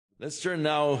Let's turn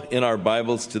now in our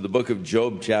Bibles to the book of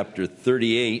Job, chapter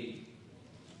 38.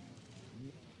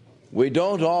 We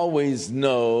don't always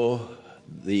know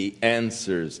the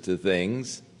answers to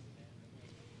things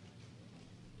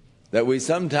that we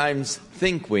sometimes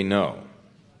think we know.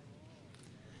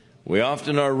 We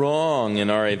often are wrong in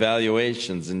our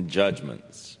evaluations and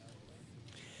judgments.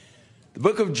 The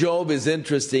book of Job is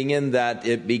interesting in that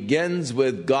it begins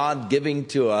with God giving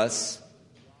to us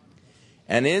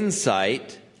an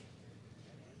insight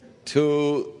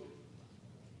to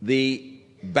the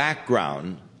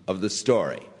background of the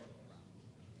story.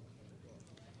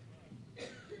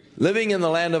 Living in the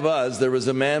land of Uz, there was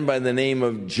a man by the name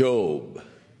of Job.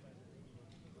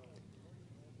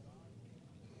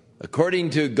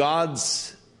 According to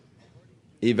God's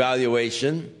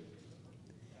evaluation,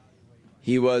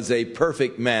 he was a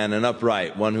perfect man, an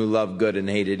upright, one who loved good and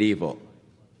hated evil.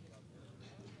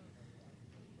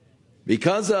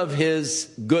 Because of his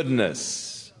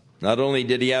goodness, not only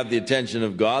did he have the attention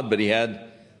of God, but he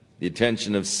had the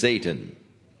attention of Satan.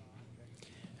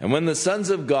 And when the sons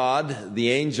of God,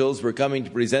 the angels, were coming to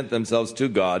present themselves to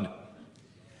God,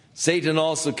 Satan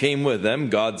also came with them.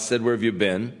 God said, "Where have you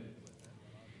been?"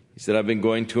 He said, "I've been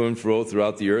going to and fro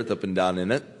throughout the earth, up and down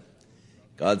in it."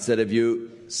 God said, "Have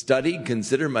you studied,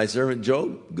 considered my servant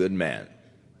Job? Good man.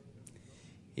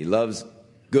 He loves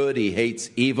good, he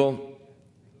hates evil."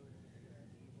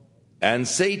 And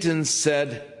Satan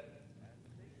said,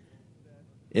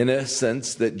 in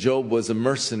essence, that Job was a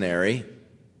mercenary,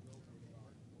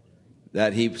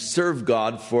 that he served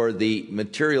God for the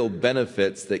material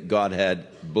benefits that God had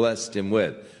blessed him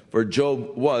with. For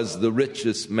Job was the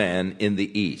richest man in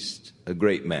the East, a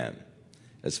great man,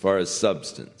 as far as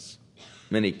substance,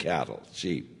 many cattle,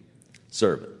 sheep,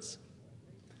 servants.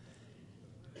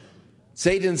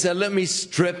 Satan said, "Let me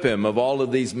strip him of all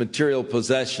of these material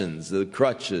possessions, the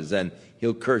crutches, and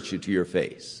he'll curse you to your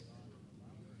face."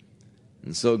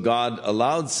 And so God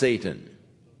allowed Satan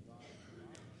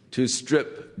to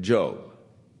strip Job.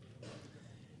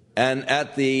 And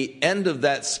at the end of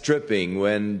that stripping,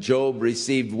 when Job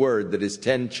received word that his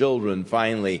 10 children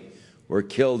finally were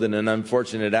killed in an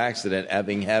unfortunate accident,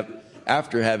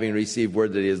 after having received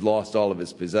word that he has lost all of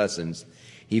his possessions,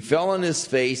 he fell on his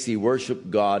face, he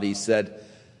worshiped God. He said,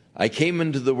 "I came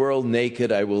into the world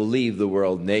naked, I will leave the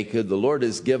world naked. The Lord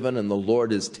has given and the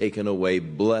Lord has taken away.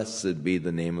 Blessed be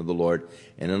the name of the Lord."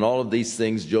 And in all of these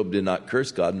things, Job did not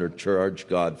curse God nor charge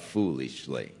God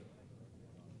foolishly.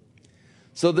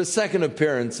 So the second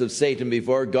appearance of Satan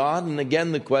before God, and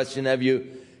again the question, have you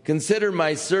considered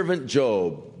my servant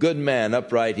Job? Good man,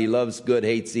 upright, he loves good,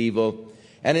 hates evil.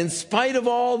 And in spite of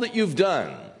all that you've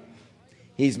done,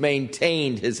 he's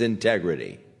maintained his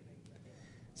integrity.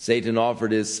 Satan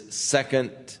offered his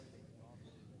second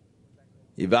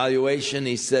evaluation.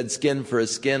 He said, "Skin for a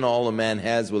skin, all a man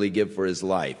has will he give for his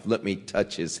life. Let me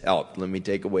touch his health. Let me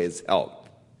take away his health.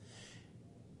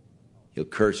 He'll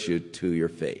curse you to your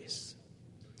face."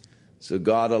 So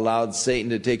God allowed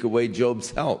Satan to take away Job's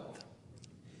health.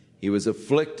 He was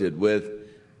afflicted with,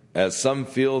 as some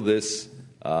feel, this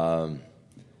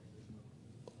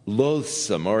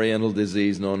loathsome oriental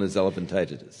disease known as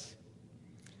elephantitis.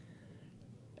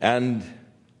 And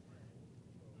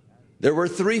there were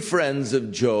 3 friends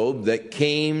of Job that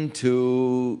came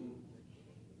to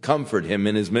comfort him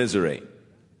in his misery.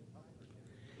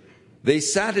 They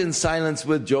sat in silence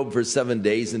with Job for 7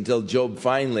 days until Job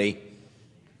finally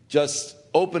just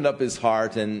opened up his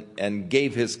heart and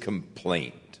gave his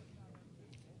complaint.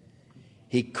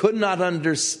 He could not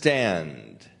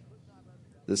understand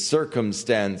the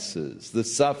circumstances, the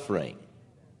suffering.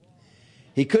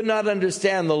 He could not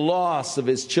understand the loss of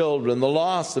his children, the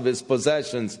loss of his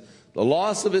possessions, the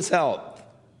loss of his health.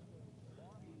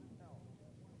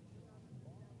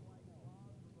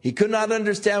 He could not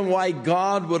understand why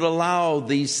God would allow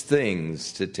these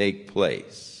things to take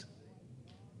place.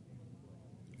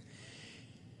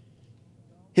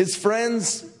 His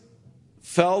friends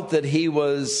felt that he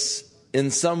was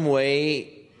in some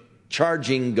way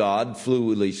charging God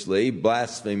foolishly,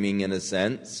 blaspheming in a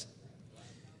sense,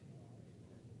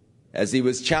 as he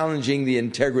was challenging the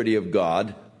integrity of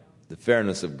God, the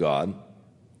fairness of God.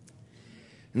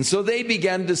 And so they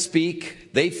began to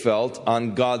speak, they felt,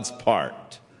 on God's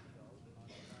part.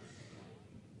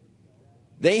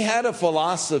 They had a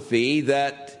philosophy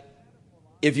that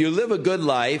if you live a good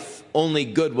life, only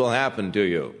good will happen to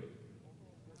you.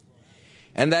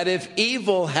 And that if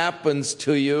evil happens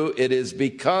to you, it is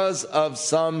because of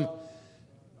some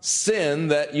sin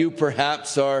that you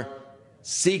perhaps are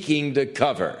seeking to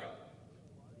cover.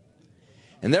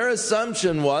 And their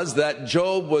assumption was that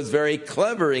Job was very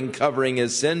clever in covering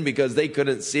his sin because they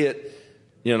couldn't see it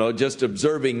just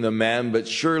observing the man, but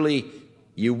surely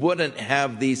you wouldn't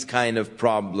have these kind of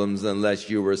problems unless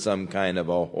you were some kind of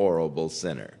a horrible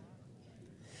sinner.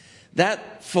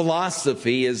 That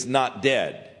philosophy is not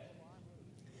dead.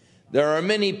 There are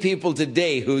many people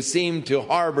today who seem to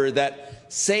harbor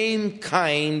that same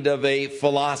kind of a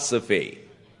philosophy,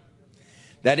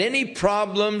 that any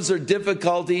problems or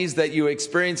difficulties that you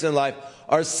experience in life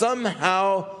are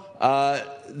somehow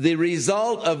the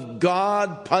result of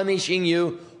God punishing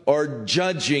you or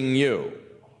judging you.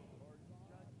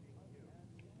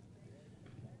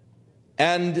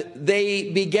 And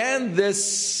they began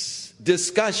this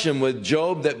discussion with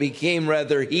Job that became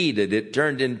rather heated. It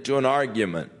turned into an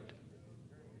argument.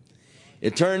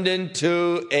 It turned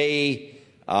into a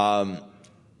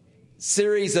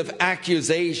series of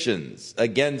accusations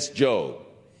against Job,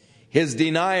 his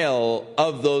denial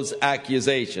of those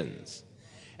accusations,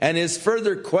 and his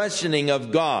further questioning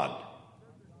of God.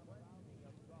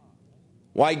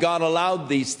 Why God allowed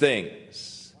these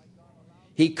things.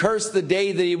 He cursed the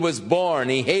day that he was born.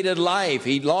 He hated life.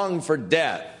 He longed for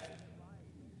death,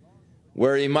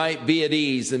 where he might be at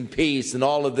ease and peace, and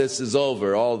all of this is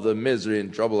over. All the misery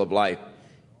and trouble of life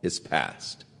is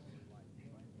past.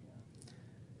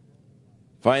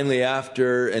 Finally,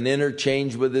 after an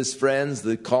interchange with his friends,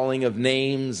 the calling of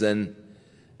names and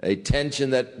a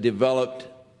tension that developed,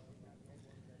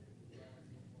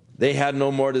 they had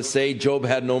no more to say. Job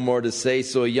had no more to say.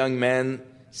 So a young man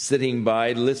sitting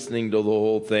by, listening to the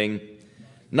whole thing,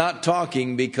 not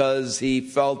talking because he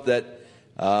felt that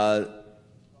the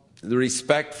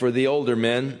respect for the older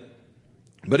men,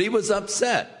 but he was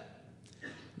upset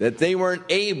that they weren't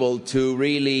able to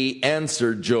really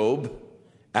answer Job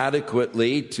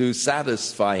adequately to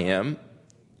satisfy him.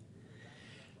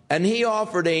 And he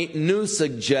offered a new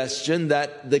suggestion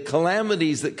that the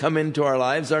calamities that come into our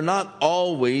lives are not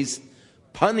always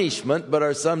punishment, but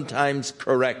are sometimes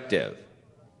corrective.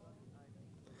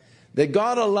 That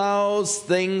God allows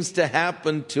things to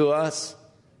happen to us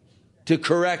to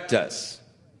correct us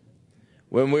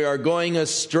when we are going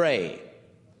astray.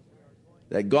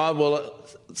 That God will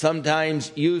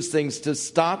sometimes use things to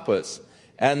stop us,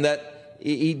 and that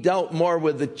he dealt more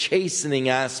with the chastening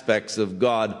aspects of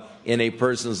God in a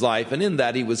person's life, and in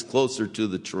that he was closer to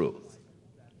the truth.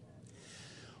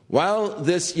 While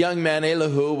this young man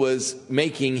Elihu was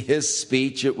making his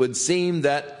speech, it would seem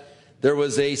that there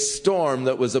was a storm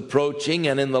that was approaching,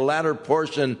 and in the latter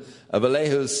portion of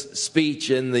Elihu's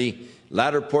speech, in the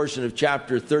latter portion of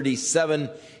chapter 37,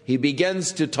 he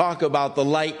begins to talk about the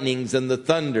lightnings and the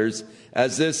thunders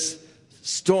as this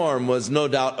storm was no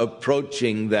doubt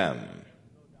approaching them.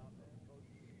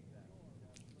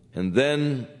 And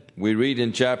then we read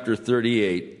in chapter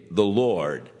 38, the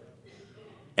Lord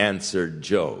answered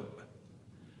Job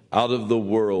out of the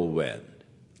whirlwind.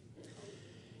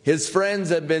 His friends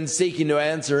had been seeking to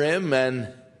answer him,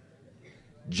 and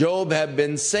Job had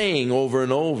been saying over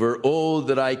and over, oh,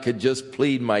 that I could just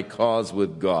plead my cause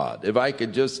with God. If I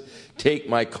could just take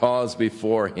my cause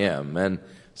before him. And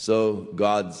so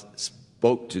God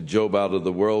spoke to Job out of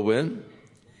the whirlwind.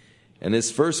 And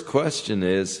his first question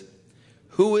is,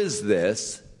 who is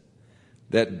this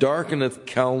that darkeneth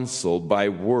counsel by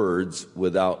words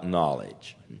without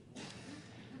knowledge?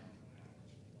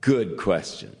 Good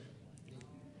question.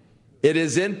 It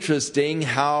is interesting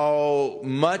how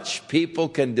much people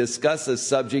can discuss a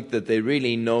subject that they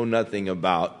really know nothing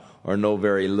about or know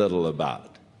very little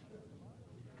about.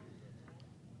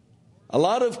 A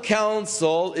lot of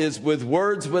counsel is with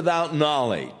words without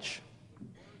knowledge,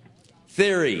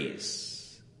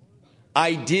 theories,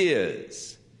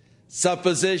 ideas,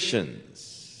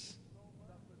 suppositions.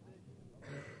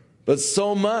 But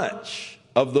so much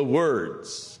of the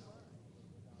words,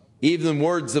 even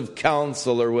words of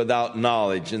counsel, are without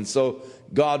knowledge. And so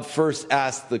God first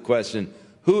asked the question,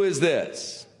 who is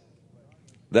this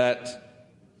that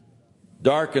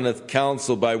darkeneth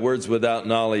counsel by words without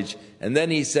knowledge? And then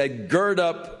he said, gird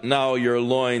up now your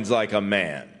loins like a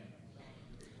man.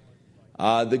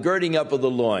 The girding up of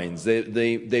the loins,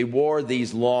 they wore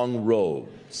these long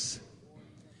robes,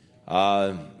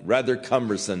 rather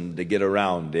cumbersome to get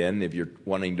around in if you're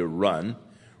wanting to run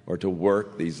or to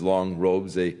work. These long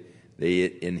robes, they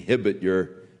inhibit your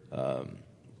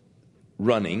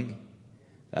running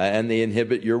and they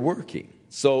inhibit your working.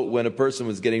 So when a person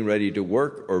was getting ready to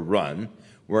work or run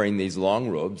wearing these long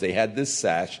robes, they had this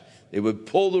sash. They would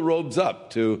pull the robes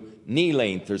up to knee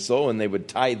length or so, and they would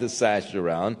tie the sash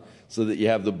around so that you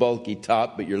have the bulky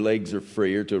top, but your legs are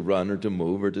freer to run or to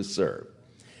move or to serve.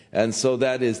 And so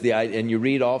that is the idea. And you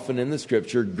read often in the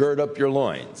scripture, gird up your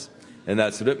loins. And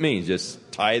that's what it means.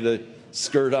 Just tie the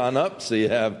skirt on up so you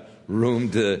have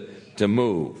room to to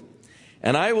move.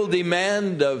 And I will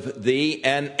demand of thee,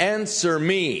 and answer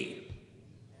me.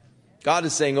 God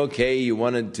is saying, okay, you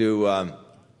wanted to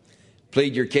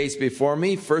plead your case before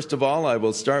me. First of all, I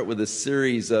will start with a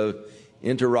series of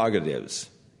interrogatives.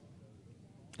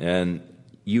 And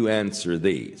you answer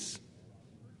these.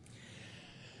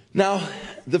 Now,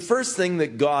 the first thing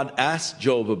that God asked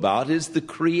Job about is the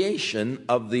creation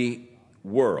of the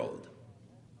world.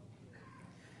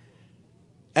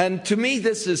 And to me,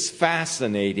 this is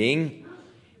fascinating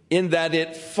in that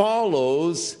it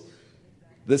follows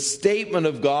the statement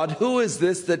of God, who is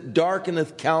this that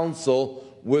darkeneth counsel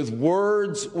with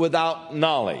words without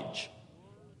knowledge?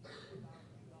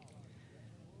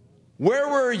 Where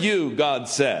were you, God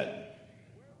said,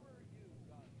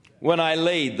 when I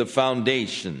laid the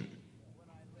foundation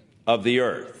of the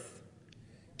earth?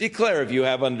 Declare if you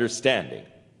have understanding.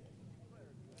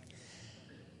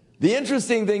 The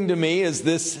interesting thing to me is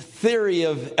this theory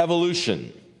of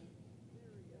evolution,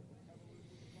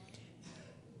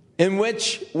 in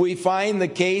which we find the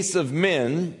case of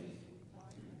men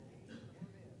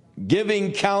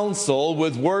giving counsel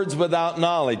with words without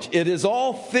knowledge. It is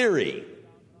all theory.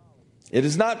 It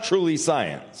is not truly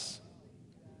science.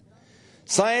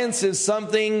 Science is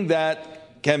something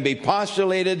that can be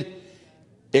postulated,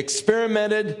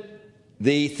 experimented.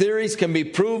 The theories can be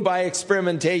proved by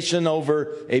experimentation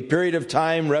over a period of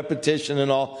time, repetition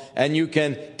and all, and you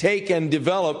can take and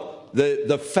develop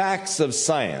the facts of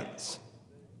science.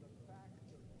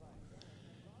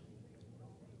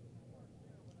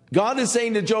 God is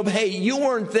saying to Job, hey, you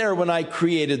weren't there when I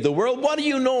created the world. What do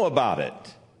you know about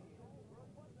it?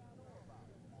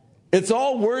 It's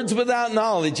all words without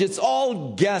knowledge. It's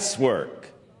all guesswork.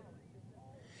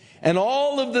 And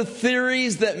all of the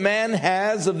theories that man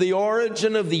has of the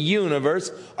origin of the universe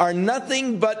are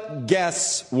nothing but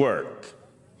guesswork.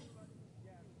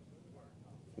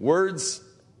 Words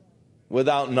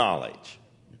without knowledge.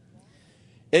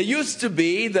 It used to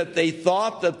be that they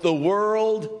thought that the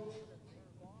world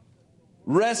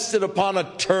rested upon a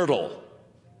turtle.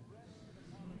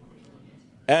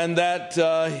 And that,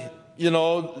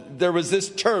 there was this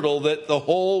turtle that the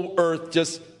whole earth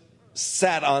just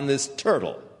sat on this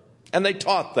turtle. And they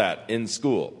taught that in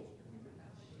school.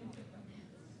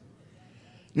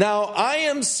 Now, I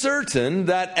am certain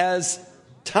that as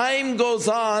time goes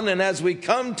on and as we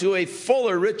come to a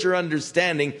fuller, richer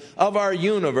understanding of our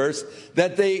universe,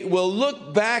 that they will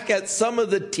look back at some of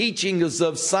the teachings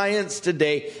of science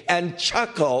today and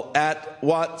chuckle at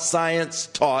what science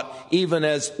taught, even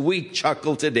as we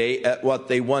chuckle today at what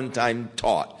they one time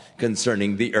taught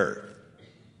concerning the earth.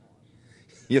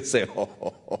 You say,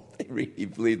 they really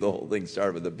believe the whole thing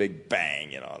started with a big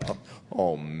bang,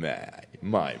 Oh, my.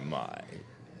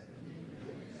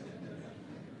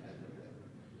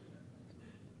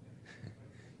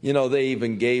 They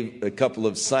even gave a couple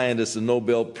of scientists a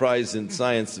Nobel Prize in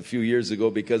Science a few years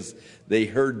ago because they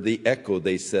heard the echo,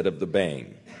 they said, of the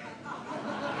bang.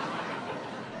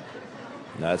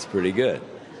 That's pretty good.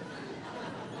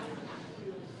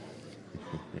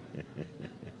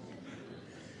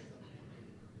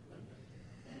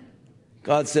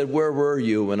 God said, where were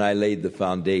you when I laid the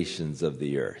foundations of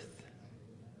the earth?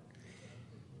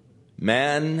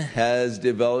 Man has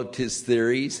developed his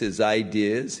theories, his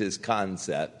ideas, his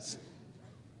concepts.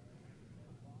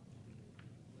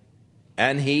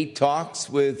 And he talks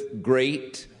with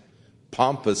great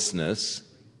pompousness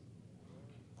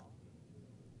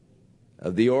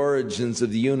of the origins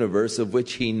of the universe, of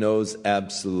which he knows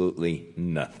absolutely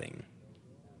nothing.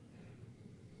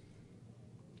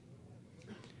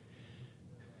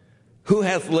 Who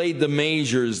hath laid the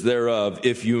measures thereof,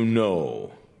 if you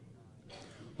know?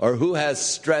 Or who has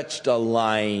stretched a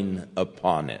line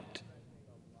upon it?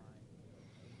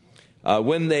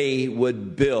 When they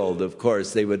would build, of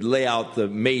course, they would lay out the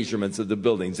measurements of the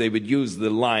buildings. They would use the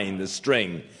line, the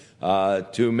string,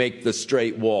 to make the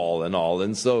straight wall and all.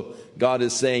 And so God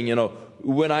is saying,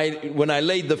 when I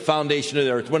laid the foundation of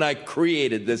the earth, when I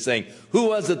created this thing, who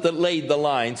was it that laid the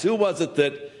lines? Who was it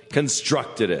that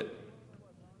constructed it?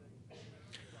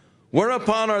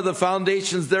 Whereupon are the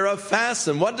foundations thereof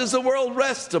fastened? What does the world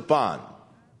rest upon?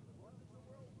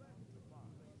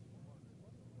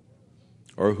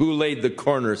 Or who laid the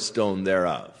cornerstone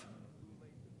thereof?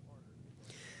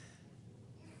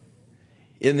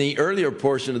 In the earlier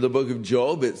portion of the book of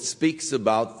Job, it speaks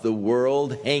about the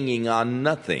world hanging on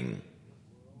nothing.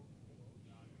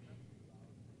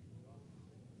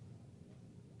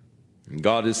 And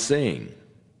God is saying,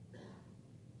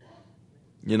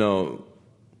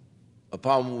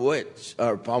 upon what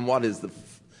are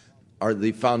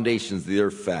the foundations of the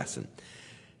earth fastened?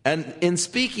 And in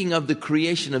speaking of the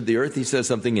creation of the earth, he says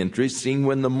something interesting.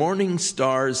 When the morning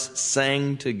stars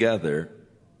sang together,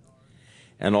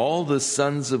 and all the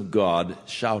sons of God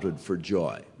shouted for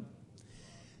joy.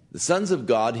 The sons of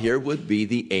God here would be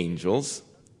the angels.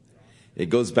 It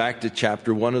goes back to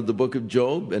chapter 1 of the book of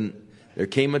Job, and there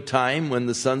came a time when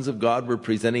the sons of God were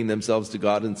presenting themselves to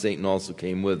God, and Satan also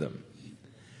came with them.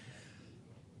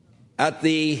 At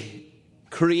the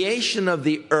creation of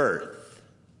the earth,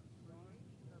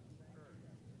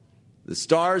 the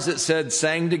stars, it said,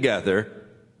 sang together,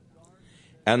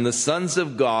 and the sons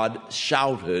of God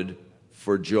shouted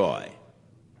for joy.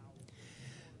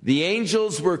 The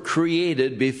angels were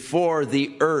created before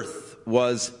the earth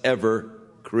was ever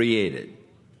created.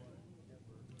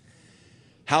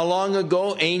 How long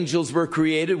ago angels were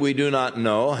created, we do not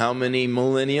know. How many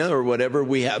millennia or whatever,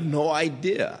 we have no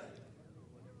idea.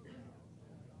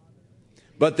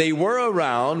 But they were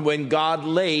around when God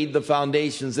laid the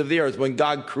foundations of the earth. When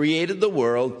God created the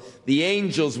world, the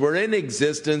angels were in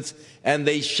existence, and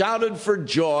they shouted for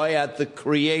joy at the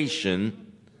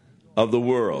creation of the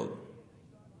world.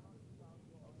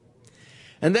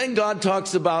 And then God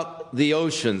talks about the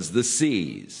oceans, the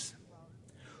seas.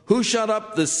 Who shut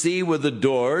up the sea with the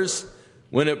doors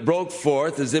when it broke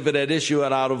forth as if it had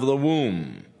issued out of the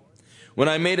womb? When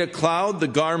I made a cloud, the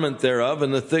garment thereof,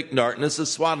 and the thick darkness, a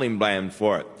swaddling band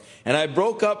for it. And I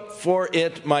broke up for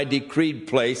it my decreed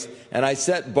place, and I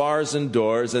set bars and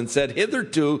doors, and said,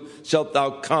 hitherto shalt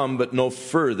thou come, but no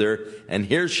further, and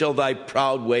here shall thy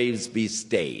proud waves be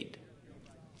stayed.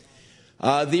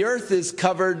 The earth is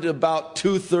covered about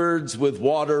 2/3 with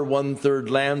water, 1/3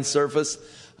 land surface.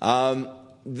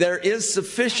 There is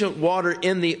sufficient water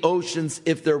in the oceans.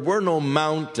 If there were no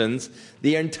mountains,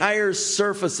 the entire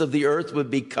surface of the earth would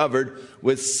be covered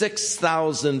with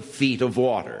 6,000 feet of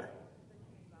water.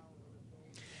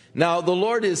 Now, the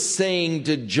Lord is saying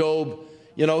to Job,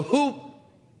 who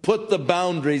put the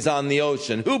boundaries on the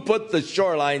ocean? Who put the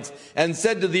shorelines and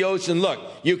said to the ocean, look,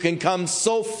 you can come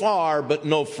so far, but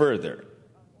no further?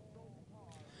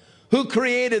 Who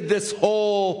created this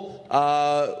whole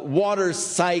water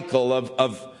cycle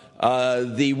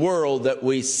of the world that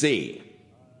we see?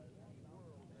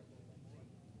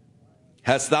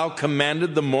 Hast thou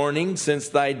commanded the morning since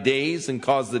thy days, and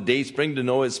caused the dayspring to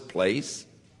know his place,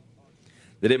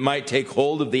 that it might take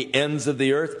hold of the ends of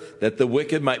the earth, that the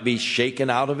wicked might be shaken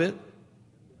out of it?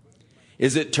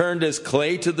 Is it turned as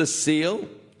clay to the seal,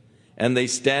 and they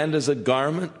stand as a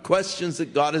garment? Questions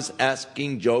that God is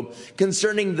asking Job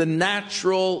concerning the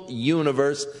natural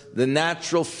universe, the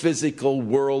natural physical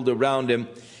world around him.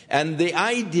 And the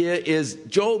idea is,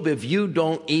 Job, if you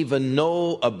don't even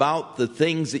know about the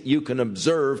things that you can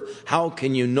observe, how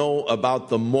can you know about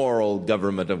the moral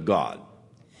government of God?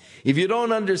 If you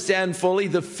don't understand fully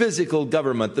the physical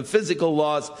government, the physical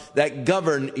laws that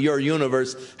govern your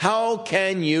universe, how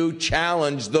can you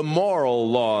challenge the moral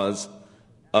laws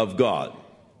of God?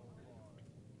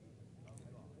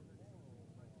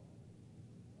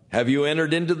 Have you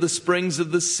entered into the springs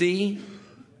of the sea?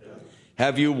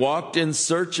 Have you walked in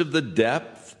search of the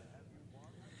depth?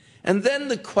 And then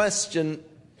the question,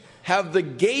 have the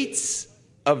gates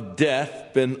of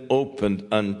death been opened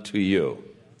unto you?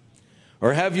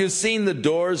 Or have you seen the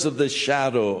doors of the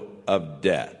shadow of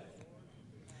death?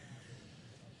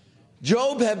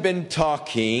 Job had been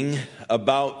talking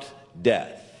about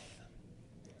death.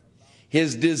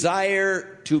 His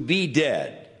desire to be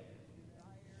dead,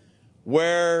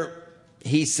 where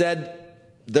he said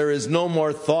there is no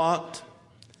more thought,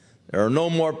 there are no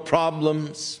more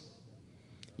problems,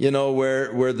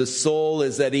 where the soul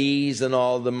is at ease and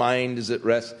all the mind is at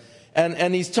rest.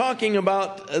 And he's talking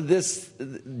about this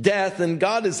death, and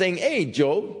God is saying, hey,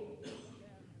 Job,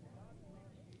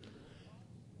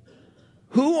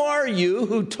 who are you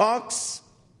who talks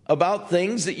about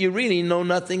things that you really know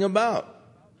nothing about?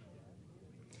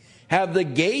 Have the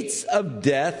gates of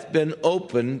death been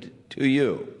opened to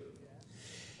you?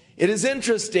 It is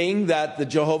interesting that the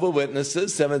Jehovah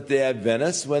Witnesses, Seventh-day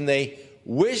Adventists, when they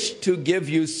wish to give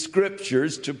you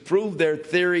scriptures to prove their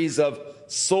theories of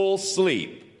soul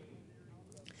sleep,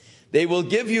 they will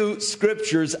give you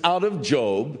scriptures out of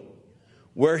Job,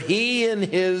 where he in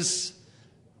his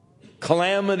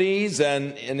calamities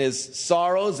and in his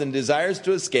sorrows and desires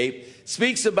to escape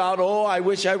speaks about, I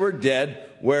wish I were dead,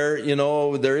 where,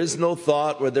 there is no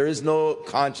thought, where there is no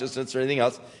consciousness or anything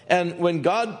else. And when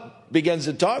God begins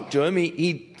to talk to him,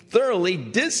 he thoroughly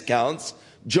discounts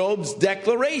Job's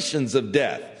declarations of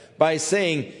death by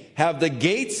saying, have the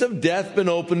gates of death been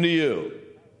opened to you?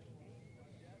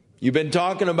 You've been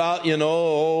talking about,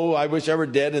 oh, I wish I were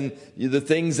dead, and the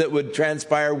things that would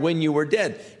transpire when you were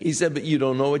dead. He said, but you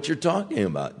don't know what you're talking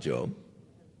about, Job.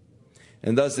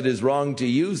 And thus it is wrong to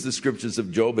use the scriptures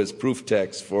of Job as proof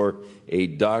text for a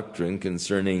doctrine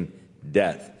concerning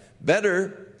death.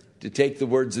 Better to take the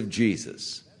words of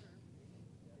Jesus.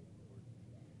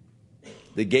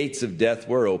 The gates of death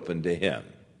were open to him.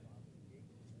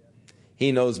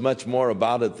 He knows much more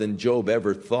about it than Job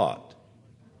ever thought.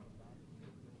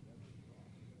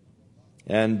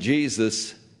 And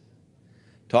Jesus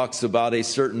talks about a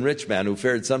certain rich man who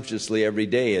fared sumptuously every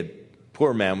day. A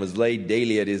poor man was laid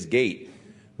daily at his gate,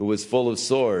 who was full of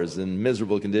sores. In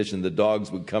miserable condition, the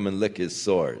dogs would come and lick his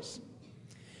sores.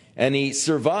 And he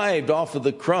survived off of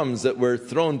the crumbs that were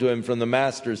thrown to him from the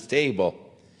master's table.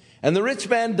 And the rich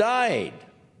man died.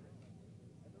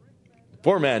 The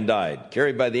poor man died,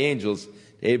 carried by the angels to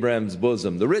Abraham's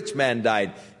bosom. The rich man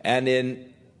died, and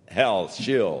in hell,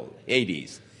 Sheol,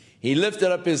 Hades, he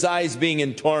lifted up his eyes being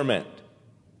in torment.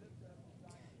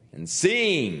 And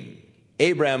seeing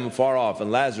Abraham afar off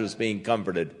and Lazarus being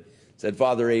comforted, said,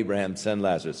 Father Abraham, send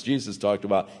Lazarus. Jesus talked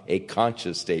about a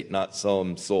conscious state, not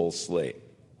some soul slave.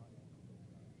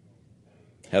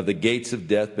 Have the gates of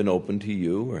death been opened to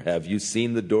you, or have you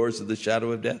seen the doors of the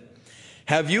shadow of death?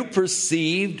 Have you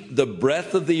perceived the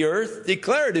breadth of the earth?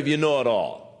 Declare it if you know it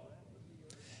all.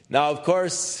 Now, of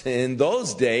course, in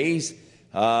those days,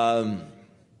 they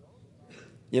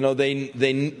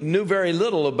knew very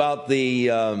little about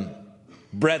the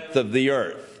breadth of the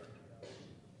earth.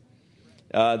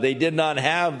 They did not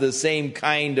have the same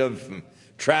kind of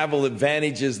travel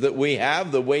advantages that we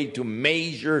have, the way to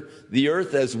measure the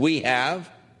earth as we have.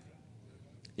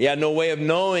 He had no way of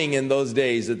knowing in those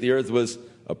days that the earth was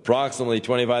approximately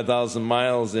 25,000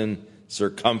 miles in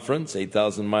circumference,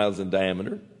 8,000 miles in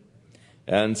diameter.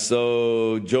 And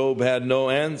so Job had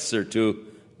no answer to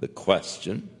the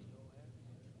question.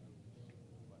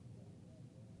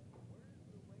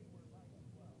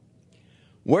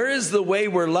 Where is the way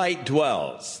where light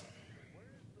dwells?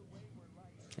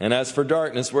 And as for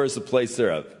darkness, where is the place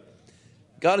thereof?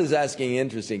 God is asking an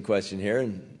interesting question here,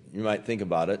 and you might think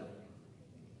about it.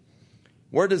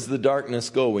 Where does the darkness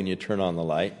go when you turn on the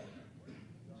light?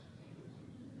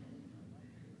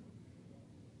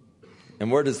 And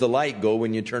where does the light go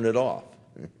when you turn it off?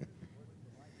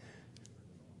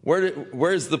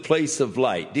 Where's the place of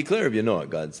light? Declare if you know it,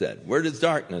 God said. Where does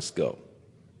darkness go?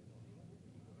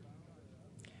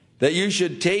 That you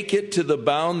should take it to the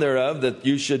bound thereof, that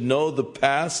you should know the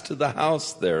pass to the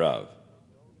house thereof.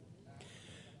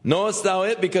 Knowest thou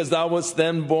it because thou wast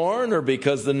then born, or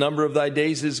because the number of thy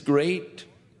days is great?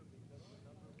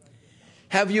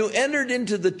 Have you entered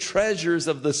into the treasures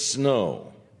of the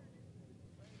snow?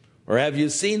 Or have you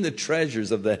seen the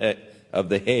treasures of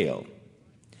the hail?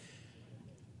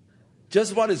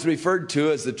 Just what is referred to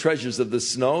as the treasures of the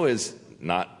snow is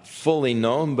not fully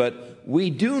known, but we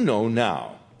do know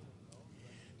now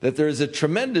that there is a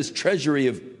tremendous treasury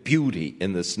of beauty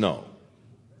in the snow.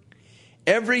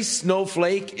 Every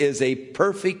snowflake is a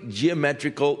perfect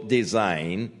geometrical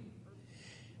design,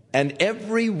 and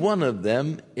every one of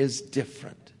them is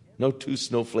different. No two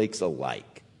snowflakes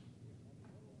alike.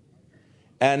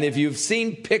 And if you've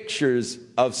seen pictures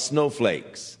of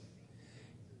snowflakes,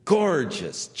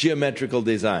 gorgeous geometrical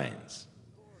designs.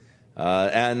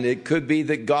 And it could be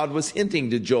that God was hinting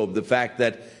to Job the fact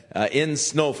that in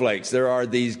snowflakes there are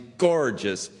these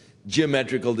gorgeous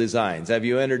geometrical designs. Have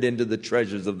you entered into the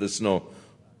treasures of the snow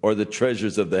or the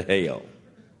treasures of the hail?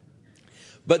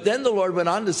 But then the Lord went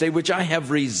on to say, which I have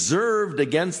reserved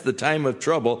against the time of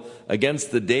trouble,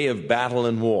 against the day of battle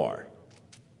and war.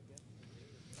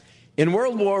 In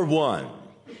World War I,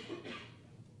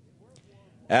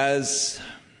 as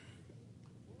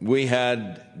we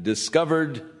had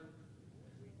discovered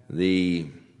the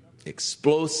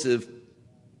explosive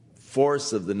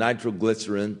force of the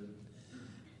nitroglycerin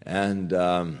and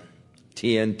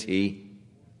TNT,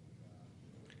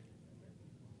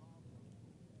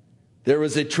 there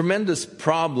was a tremendous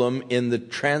problem in the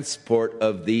transport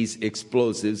of these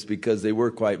explosives because they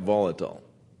were quite volatile.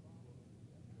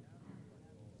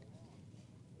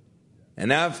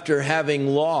 And after having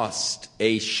lost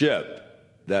a ship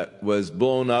that was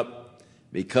blown up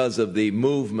because of the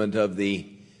movement of the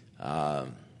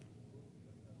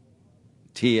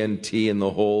TNT in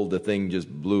the hole, the thing just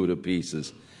blew to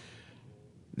pieces.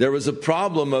 There was a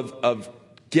problem of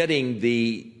getting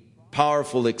the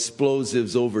powerful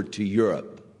explosives over to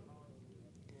Europe.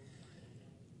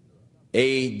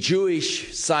 A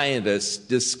Jewish scientist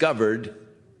discovered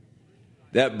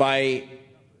that by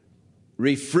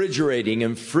refrigerating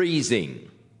and freezing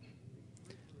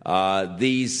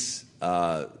these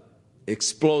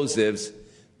explosives,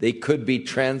 they could be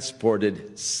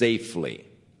transported safely.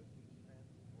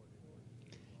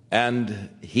 And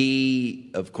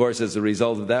he, of course, as a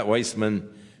result of that, Weizmann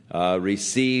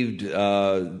received,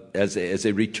 as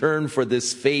a return for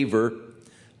this favor,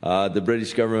 the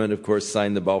British government, of course,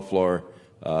 signed the Balfour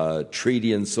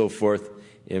Treaty and so forth,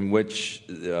 in which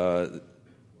the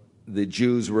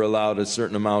Jews were allowed a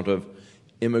certain amount of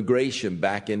immigration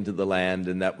back into the land,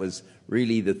 and that was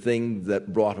really the thing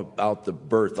that brought about the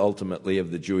birth, ultimately,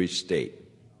 of the Jewish state.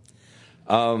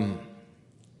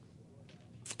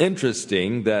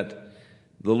 Interesting that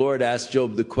the Lord asked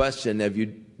Job the question, have you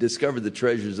discovered the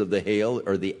treasures of the hail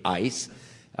or the ice?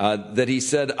 That he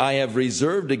said, I have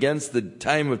reserved against the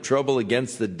time of trouble,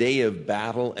 against the day of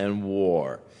battle and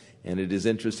war. And it is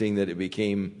interesting that it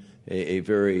became a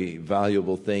very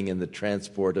valuable thing in the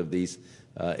transport of these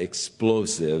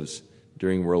explosives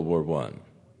during World War I.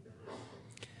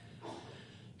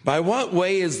 By what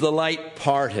way is the light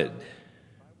parted,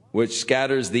 which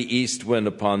scatters the east wind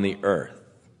upon the earth?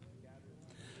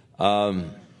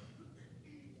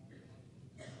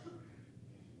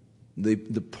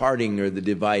 The parting or the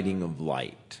dividing of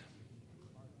light.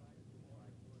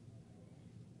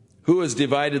 Who has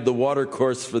divided the water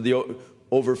course for the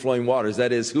overflowing waters?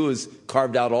 That is, who has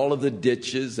carved out all of the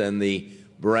ditches and the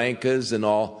barrancas and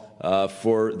all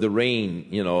for the rain,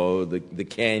 the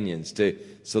canyons,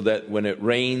 so that when it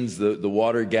rains, the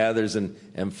water gathers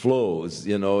and flows,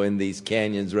 in these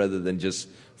canyons rather than just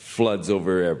floods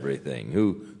over everything.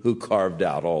 Who carved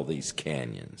out all these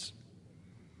canyons?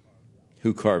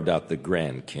 Who carved out the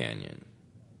Grand Canyon?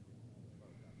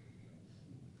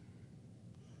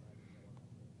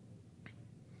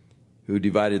 Who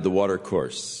divided the water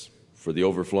course for the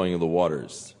overflowing of the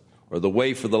waters, or the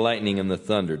way for the lightning and the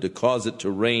thunder, to cause it to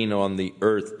rain on the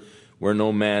earth where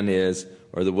no man is,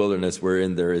 or the wilderness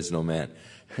wherein there is no man?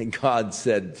 And God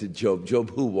said to Job,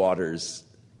 Job, who waters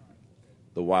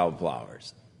the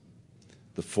wildflowers,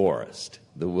 the forest,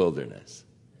 the wilderness?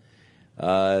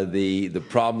 The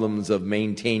problems of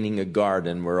maintaining a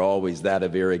garden were always that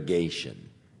of irrigation.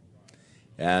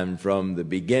 And from the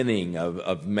beginning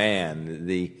of man,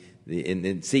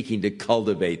 in seeking to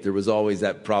cultivate, there was always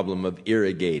that problem of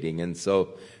irrigating. And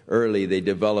so early they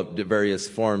developed various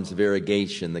forms of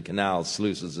irrigation, the canals,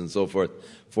 sluices, and so forth,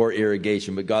 for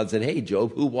irrigation. But God said, hey,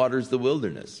 Job, who waters the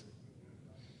wilderness?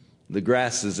 The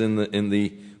grasses in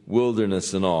the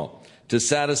wilderness and all. To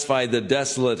satisfy the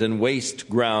desolate and waste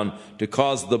ground, to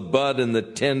cause the bud and the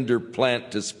tender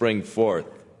plant to spring forth.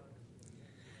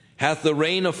 Hath the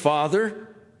rain a father,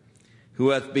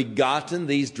 who hath begotten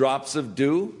these drops of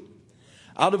dew?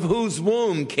 Out of whose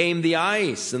womb came the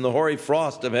ice and the hoary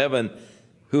frost of heaven?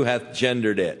 Who hath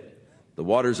gendered it? The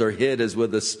waters are hid as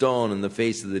with a stone, and the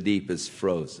face of the deep is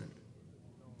frozen.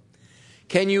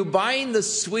 Can you bind the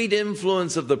sweet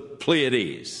influence of the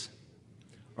Pleiades,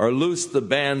 or loose the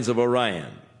bands of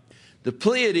Orion? The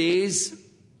Pleiades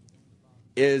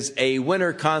is a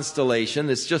winter constellation.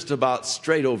 It's just about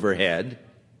straight overhead,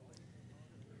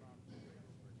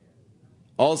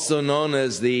 also known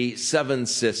as the Seven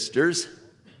Sisters.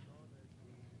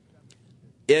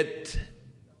 It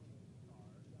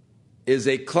is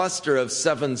a cluster of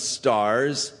 7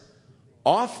 stars,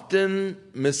 often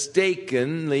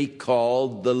mistakenly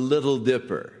called the Little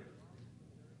Dipper.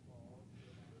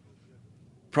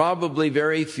 Probably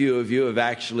very few of you have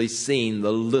actually seen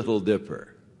the Little Dipper.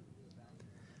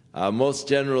 Most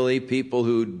generally, people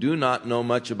who do not know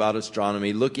much about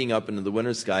astronomy, looking up into the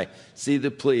winter sky, see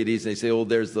the Pleiades, and they say, oh,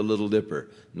 there's the Little Dipper.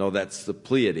 No, that's the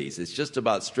Pleiades. It's just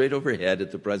about straight overhead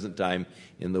at the present time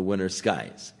in the winter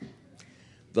skies.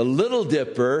 The Little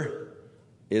Dipper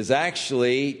is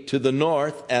actually to the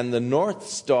north, and the North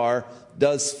Star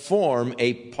does form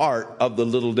a part of the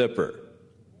Little Dipper.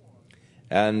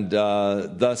 And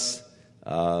thus,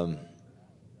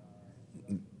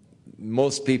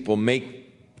 most people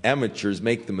amateurs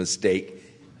make the mistake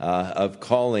of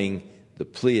calling the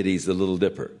Pleiades the Little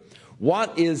Dipper.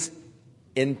 What is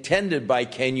intended by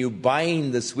can you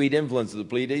bind the sweet influence of the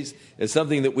Pleiades is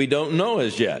something that we don't know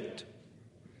as yet.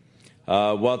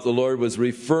 What the Lord was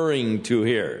referring to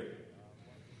here.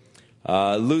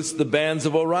 Loose the bands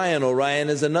of Orion. Orion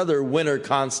is another winter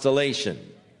constellation.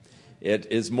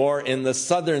 It is more in the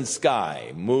southern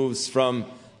sky, moves from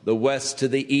the west to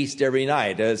the east every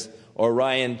night as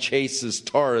Orion chases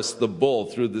Taurus the bull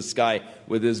through the sky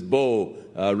with his bow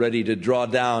ready to draw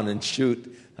down and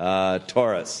shoot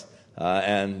Taurus.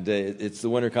 And it's the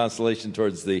winter constellation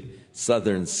towards the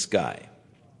southern sky.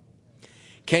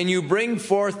 Can you bring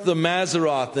forth the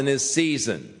Mazzaroth in his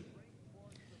season?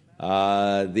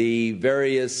 The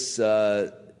various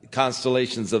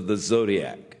constellations of the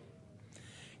zodiac.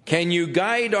 Can you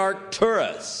guide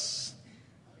Arcturus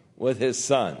with his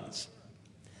sons?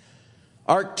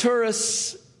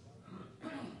 Arcturus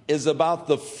is about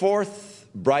the fourth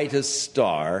brightest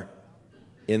star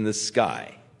in the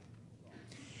sky.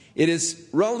 It is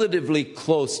relatively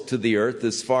close to the earth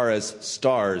as far as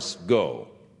stars go.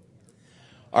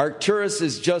 Arcturus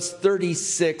is just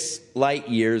 36 light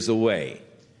years away,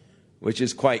 which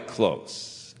is quite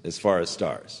close as far as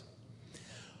stars.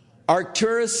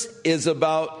 Arcturus is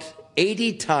about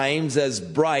 80 times as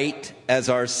bright as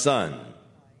our sun,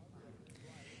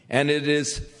 and it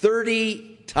is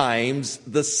 30 times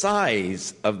the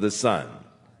size of the sun,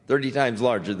 30 times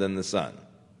larger than the sun.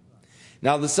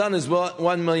 Now, the sun is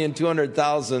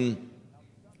 1,200,000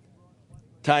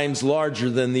 times larger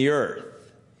than the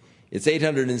earth. It's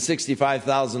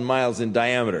 865,000 miles in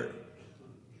diameter.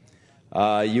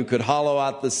 You could hollow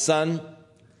out the sun,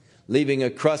 leaving a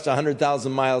crust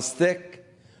 100,000 miles thick,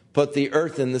 put the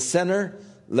earth in the center,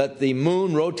 let the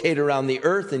moon rotate around the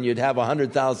earth, and you'd have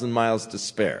 100,000 miles to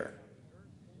spare.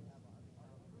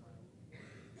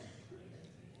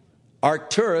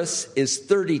 Arcturus is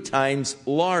 30 times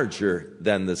larger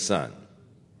than the sun.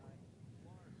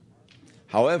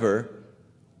 However,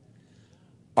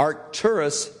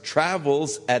 Arcturus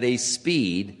travels at a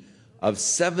speed of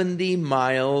 70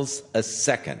 miles a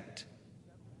second,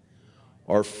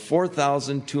 or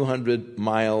 4,200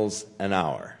 miles an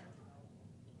hour.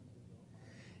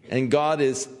 And God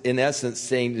is, in essence,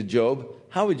 saying to Job,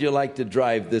 how would you like to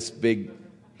drive this big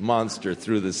monster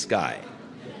through the sky?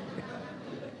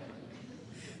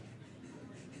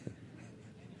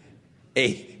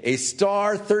 A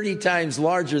star 30 times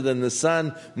larger than the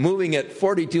sun, moving at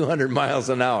 4,200 miles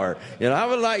an hour. I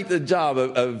would like the job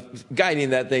of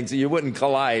guiding that thing so you wouldn't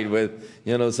collide with,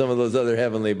 some of those other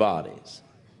heavenly bodies.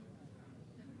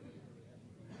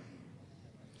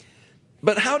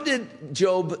 But how did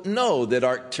Job know that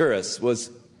Arcturus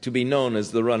was to be known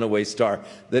as the runaway star,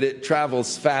 that it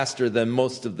travels faster than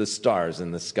most of the stars in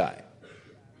the sky?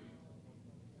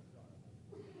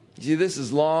 See, this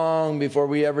is long before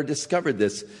we ever discovered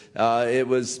this. It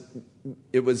was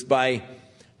by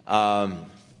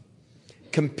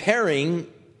comparing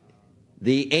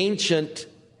the ancient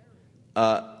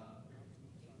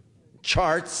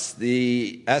charts,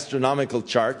 the astronomical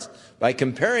charts, by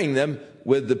comparing them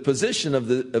with the position of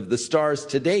the stars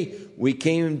today. We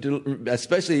came to,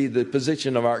 especially the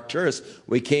position of Arcturus,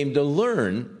 we came to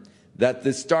learn that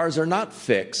the stars are not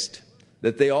fixed,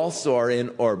 that they also are in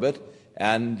orbit.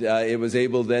 And it was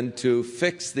able then to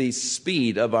fix the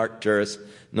speed of Arcturus,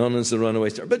 known as the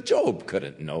runaway star. But Job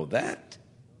couldn't know that.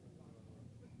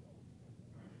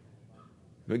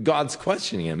 But God's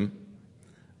questioning him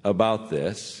about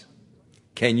this.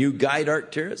 Can you guide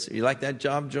Arcturus? You like that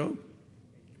job, Job?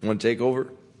 Want to take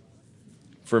over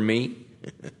for me?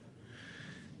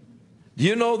 Do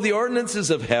you know the ordinances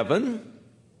of heaven?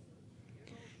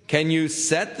 Can you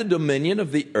set the dominion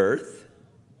of the earth?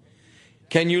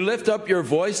 Can you lift up your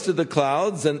voice to the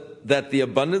clouds, and that the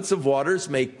abundance of waters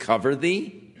may cover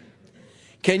thee?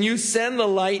 Can you send the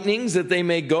lightnings that they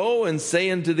may go and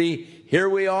say unto thee, here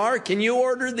we are? Can you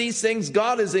order these things?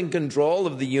 God is in control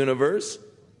of the universe.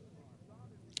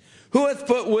 Who hath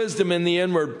put wisdom in the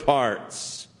inward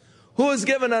parts? Who has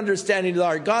given understanding to the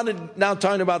heart? God is now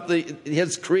talking about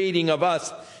his creating of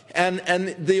us.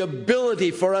 And the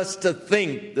ability for us to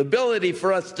think, the ability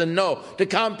for us to know, to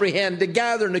comprehend, to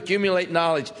gather and accumulate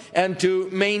knowledge, and to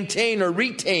maintain or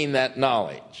retain that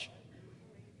knowledge.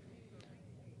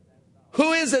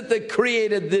 Who is it that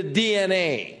created the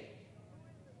DNA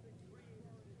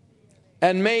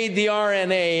and made the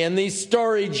RNA and these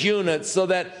storage units so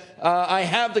that I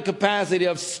have the capacity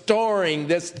of storing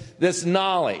this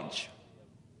knowledge?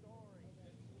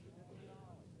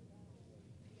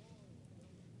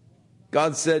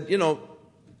 God said,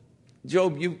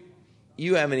 Job,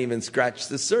 you haven't even scratched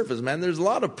the surface, man. There's a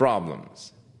lot of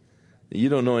problems that you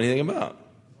don't know anything about.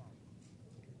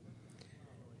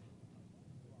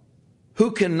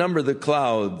 Who can number the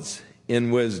clouds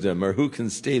in wisdom, or who can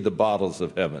stay the bottles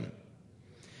of heaven?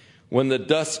 When the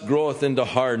dust groweth into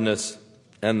hardness,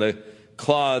 and the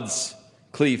clods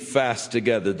cleave fast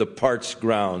together, the parched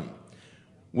ground,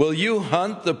 will you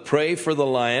hunt the prey for the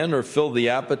lion, or fill the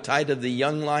appetite of the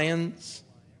young lions?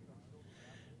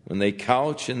 When they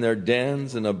couch in their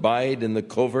dens and abide in the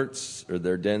coverts, or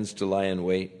their dens to lie in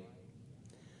wait?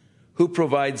 Who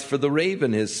provides for the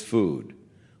raven his food?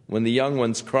 When the young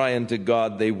ones cry unto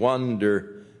God, they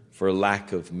wander for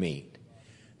lack of meat.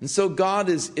 And so God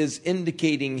is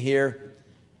indicating here,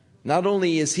 not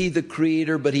only is he the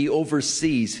creator, but he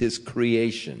oversees his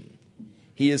creation.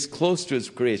 He is close to his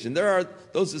creation. There are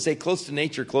those that say close to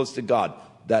nature, close to God.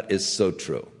 That is so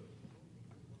true.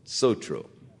 So true.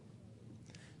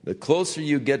 The closer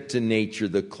you get to nature,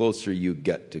 the closer you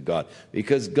get to God,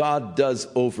 because God does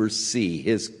oversee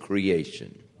his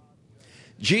creation.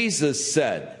 Jesus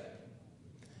said,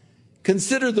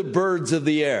 "Consider the birds of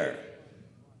the air,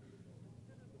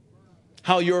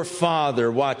 how your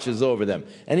Father watches over them."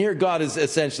 And here God is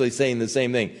essentially saying the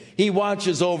same thing. He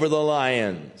watches over the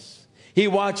lions. He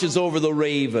watches over the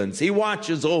ravens. He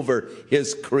watches over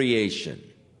his creation.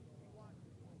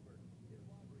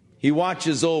 He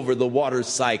watches over the water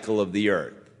cycle of the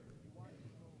earth.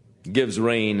 Gives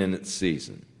rain in its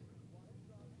season.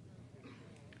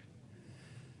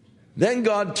 Then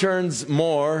God turns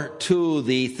more to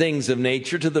the things of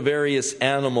nature, to the various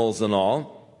animals and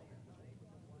all.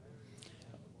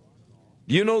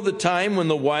 Do you know the time when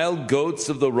the wild goats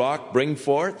of the rock bring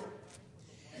forth?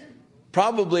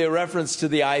 Probably a reference to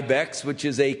the ibex, which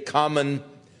is a common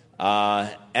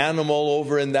animal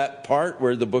over in that part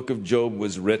where the book of Job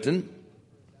was written.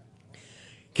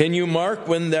 Can you mark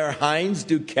when their hinds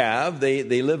do calve?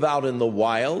 They live out in the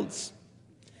wilds.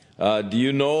 Do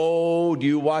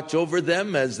you watch over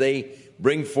them as they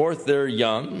bring forth their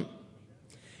young?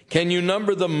 Can you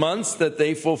number the months that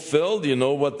they fulfill? Do you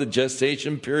know what the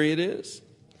gestation period is?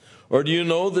 Or do you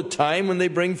know the time when they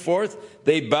bring forth?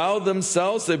 They bow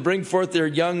themselves, they bring forth their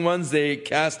young ones, they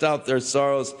cast out their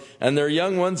sorrows, and their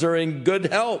young ones are in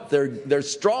good health. They're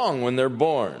strong when they're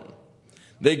born.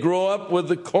 They grow up with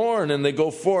the corn, and they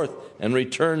go forth and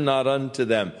return not unto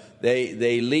them.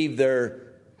 They leave their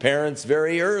parents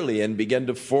very early and begin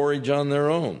to forage on their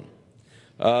own.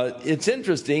 It's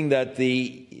interesting that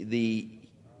the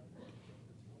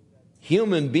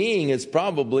human being is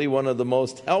probably one of the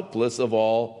most helpless of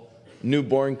all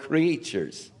newborn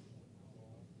creatures.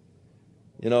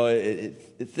 You know,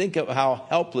 think of how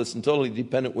helpless and totally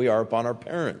dependent we are upon our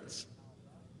parents.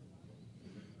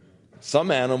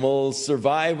 Some animals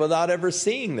survive without ever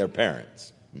seeing their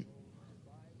parents.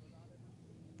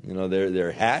 You know,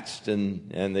 they're hatched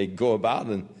and they go about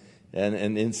and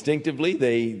instinctively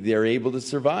they're able to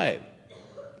survive.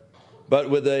 But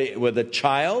with a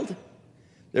child,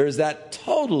 there is that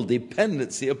total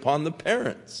dependency upon the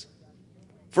parents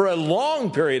for a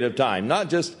long period of time, not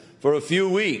just for a few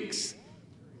weeks.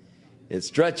 It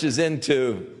stretches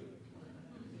into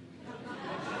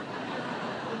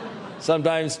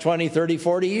sometimes 20, 30,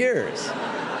 40 years.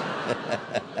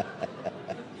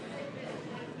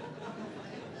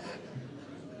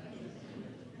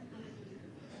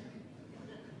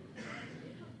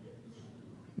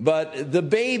 But the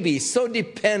baby, so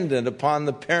dependent upon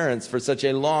the parents for such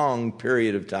a long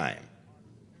period of time.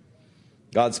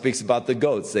 God speaks about the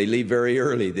goats. They leave very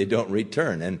early. They don't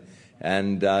return.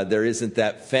 And there isn't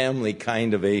that family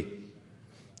kind of a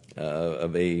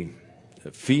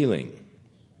feeling.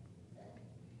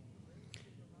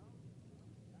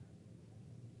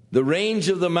 The range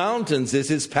of the mountains is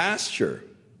his pasture.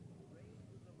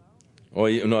 Oh,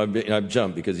 you know, I've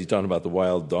jumped because he's talking about the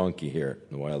wild donkey here,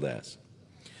 the wild ass.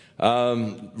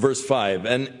 Verse 5,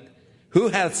 and who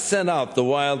hath sent out the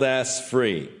wild ass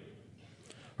free?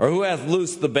 Or who hath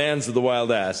loosed the bands of the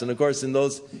wild ass? And of course, in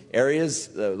those areas,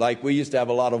 like we used to have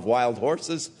a lot of wild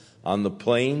horses on the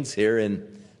plains here in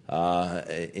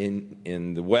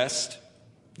the west,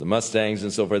 the Mustangs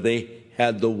and so forth, they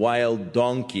had the wild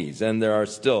donkeys, and there are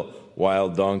still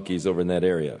wild donkeys over in that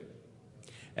area.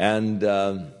 And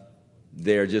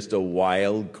they're just a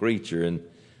wild creature. And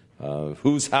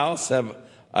whose house have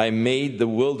I made the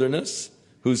wilderness?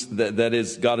 That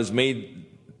is, God has made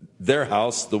their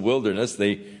house the wilderness.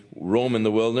 They roam in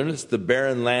the wilderness. The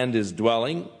barren land is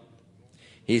dwelling.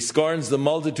 He scorns the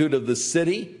multitude of the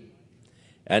city,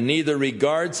 and neither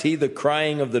regards he the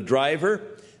crying of the driver.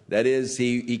 That is,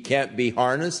 he can't be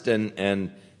harnessed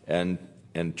and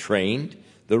trained.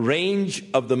 The range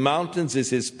of the mountains is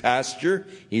his pasture.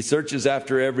 He searches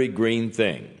after every green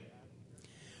thing.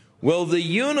 Will the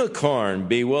unicorn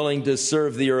be willing to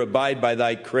serve thee or abide by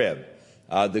thy crib?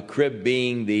 The crib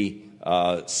being the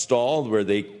stall where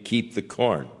they keep the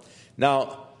corn.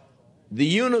 Now, the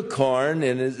unicorn,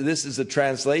 and this is a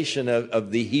translation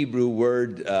of the Hebrew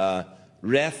word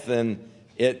reth, and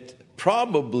it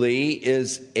probably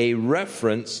is a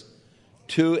reference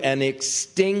to an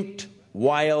extinct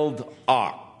wild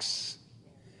ox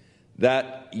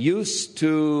that used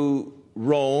to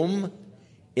roam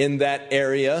in that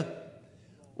area,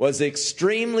 was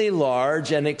extremely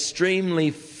large and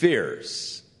extremely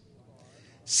fierce.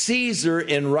 Caesar,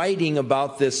 in writing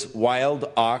about this wild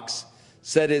ox,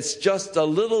 said it's just a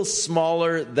little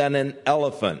smaller than an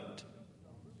elephant,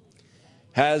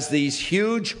 has these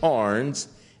huge horns,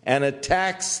 and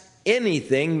attacks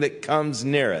anything that comes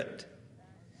near it.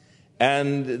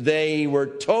 and they were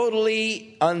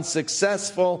totally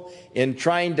unsuccessful in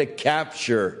trying to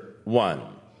capture one.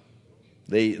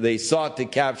 They sought to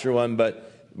capture one,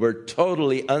 but were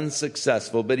totally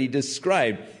unsuccessful. But he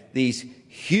described these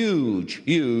huge,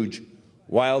 huge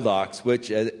wild ox,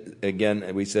 which,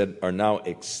 again, we said, are now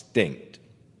extinct.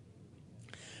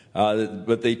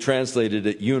 But they translated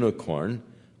it unicorn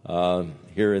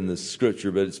here in the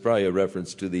scripture, but it's probably a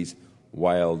reference to these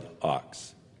wild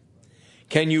ox.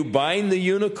 Can you bind the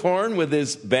unicorn with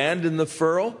his band in the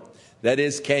furrow? That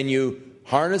is, can you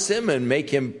harness him and make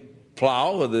him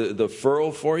plow the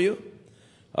furrow for you?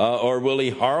 Or will he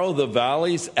harrow the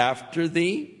valleys after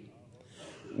thee?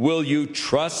 Will you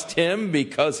trust him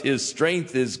because his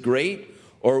strength is great?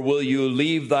 Or will you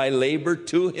leave thy labor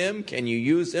to him? Can you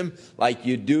use him like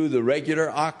you do the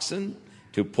regular oxen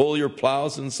to pull your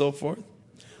plows and so forth?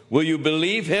 Will you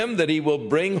believe him that he will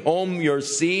bring home your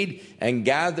seed and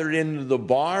gather it into the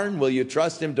barn? Will you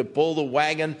trust him to pull the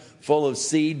wagon full of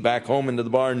seed back home into the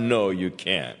barn? No, you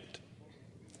can't.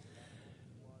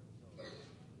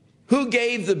 Who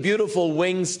gave the beautiful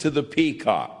wings to the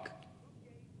peacock?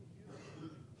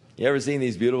 You ever seen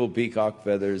these beautiful peacock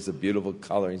feathers, the beautiful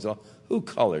colorings? Who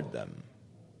colored them?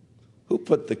 Who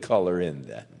put the color in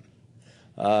them?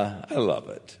 I love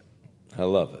it. I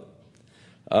love it.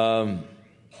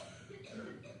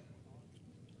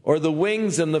 Or the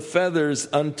wings and the feathers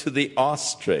unto the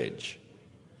ostrich,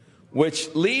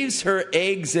 which leaves her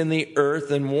eggs in the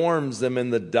earth and warms them in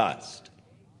the dust.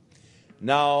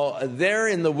 Now, there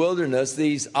in the wilderness,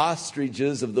 these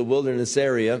ostriches of the wilderness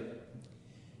area,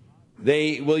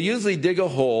 they will usually dig a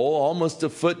hole almost a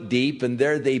foot deep, and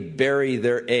there they bury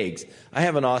their eggs. I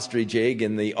have an ostrich egg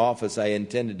in the office. I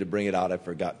intended to bring it out. I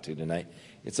forgot to tonight.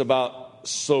 It's about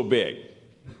so big.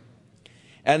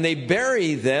 And they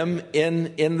bury them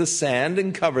in the sand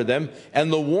and cover them,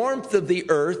 and the warmth of the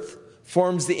earth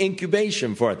forms the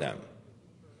incubation for them.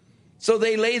 So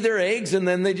they lay their eggs, and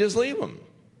then they just leave them.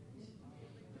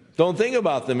 Don't think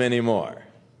about them anymore.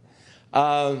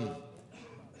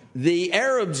 The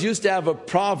Arabs used to have a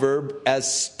proverb,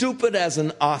 as stupid as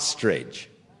an ostrich.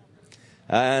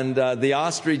 And the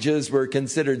ostriches were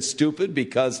considered stupid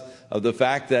because of the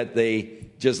fact that they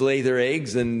just lay their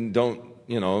eggs and don't,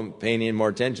 pay any more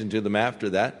attention to them after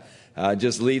that.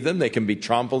 Just leave them. They can be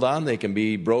trampled on. They can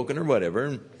be broken or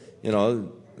whatever.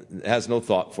 Has no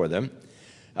thought for them.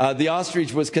 The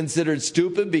ostrich was considered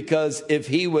stupid because if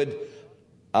he would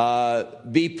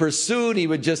be pursued, he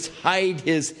would just hide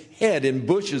his head in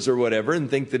bushes or whatever and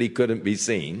think that he couldn't be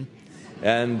seen.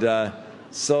 And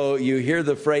so you hear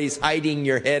the phrase, hiding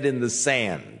your head in the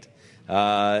sand.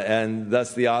 And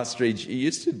thus the ostrich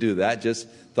used to do that, just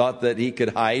thought that he could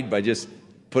hide by just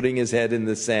putting his head in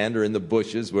the sand or in the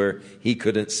bushes where he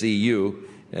couldn't see you,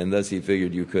 and thus he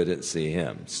figured you couldn't see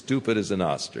him. Stupid as an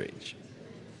ostrich.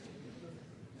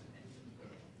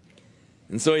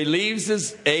 And so he leaves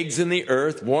his eggs in the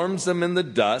earth, warms them in the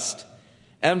dust,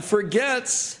 and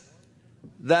forgets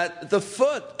that the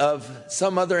foot of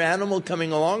some other animal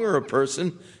coming along or a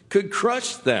person could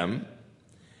crush them,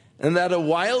 and that a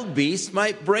wild beast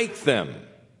might break them.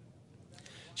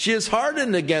 She is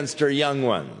hardened against her young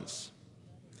ones,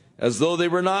 as though they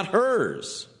were not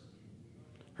hers.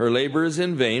 Her labor is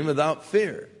in vain without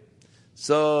fear.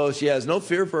 So she has no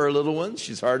fear for her little ones.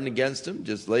 She's hardened against them,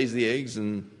 just lays the eggs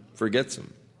and forgets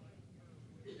them.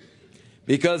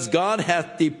 Because God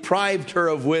hath deprived her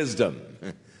of wisdom.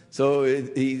 So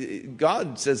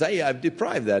God says, hey, I've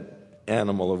deprived that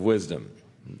animal of wisdom.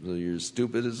 So you're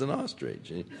stupid as an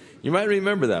ostrich. You might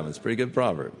remember that one. It's a pretty good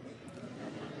proverb.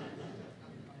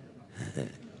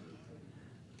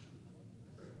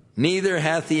 Neither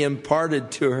hath he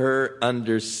imparted to her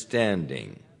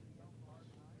understanding.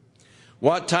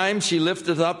 What time she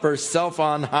lifteth up herself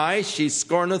on high, she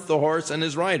scorneth the horse and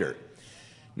his rider.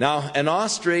 Now, an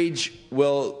ostrich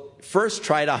will first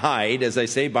try to hide, as I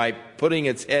say, by putting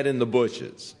its head in the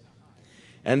bushes.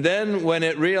 And then when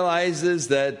it realizes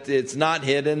that it's not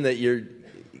hidden, that you're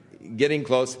getting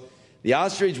close, the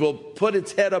ostrich will put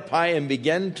its head up high and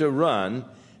begin to run,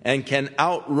 and can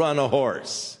outrun a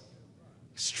horse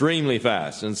extremely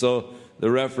fast. And so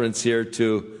the reference here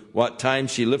to what time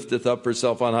she lifteth up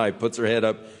herself on high, puts her head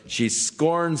up, she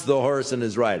scorns the horse and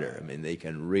his rider. I mean, they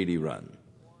can really run.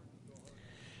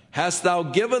 Hast thou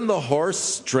given the horse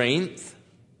strength?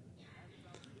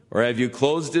 Or have you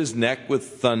closed his neck with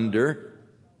thunder?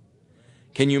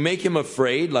 Can you make him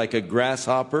afraid like a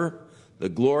grasshopper? The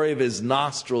glory of his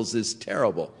nostrils is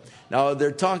terrible. Now,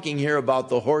 they're talking here about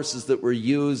the horses that were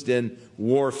used in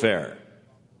warfare.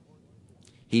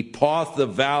 He paweth the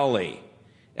valley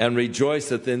and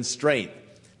rejoiceth in strength.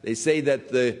 They say that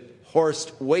the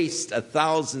horse waste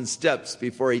 1,000 steps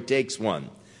before he takes one.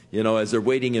 You know, as they're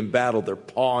waiting in battle, they're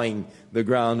pawing the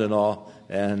ground and all,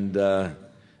 and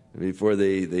before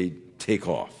they take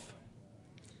off.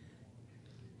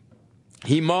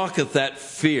 He mocketh at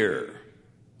fear.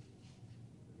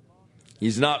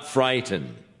 He's not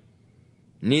frightened.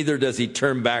 Neither does he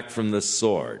turn back from the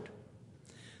sword.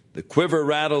 The quiver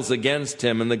rattles against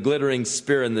him, and the glittering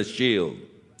spear and the shield.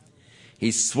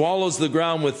 He swallows the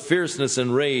ground with fierceness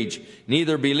and rage.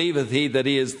 Neither believeth he that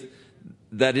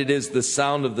it is the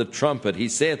sound of the trumpet. He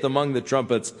saith among the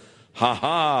trumpets, Ha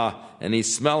ha! And he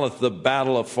smelleth the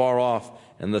battle afar off,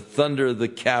 and the thunder of the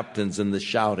captains and the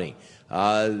shouting.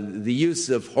 The use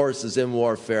of horses in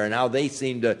warfare and how they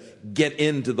seem to get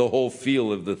into the whole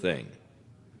feel of the thing.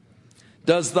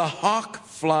 Does the hawk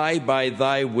fly by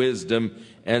thy wisdom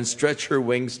and stretch her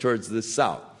wings towards the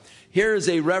south? Here is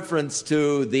a reference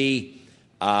to the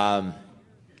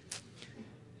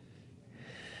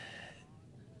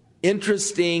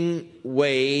interesting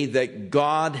way that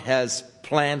God has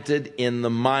planted in the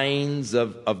minds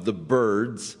of the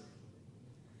birds,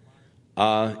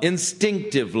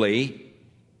 instinctively,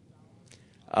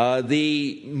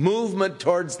 the movement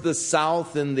towards the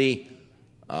south in the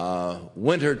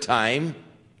winter time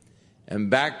and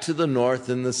back to the north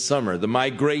in the summer, the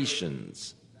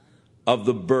migrations of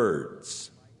the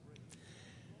birds.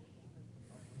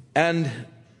 And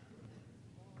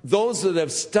those that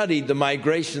have studied the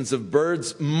migrations of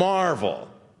birds marvel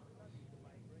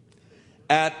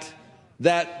at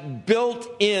that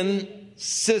built-in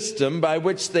system by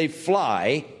which they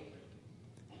fly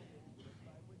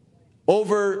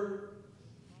over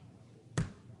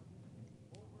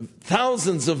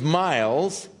thousands of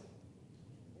miles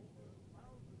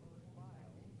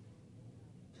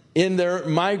in their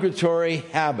migratory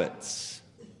habits.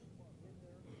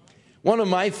 One of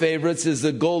my favorites is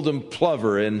the golden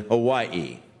plover in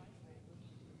Hawaii.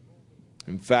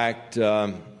 In fact,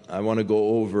 I want to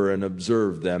go over and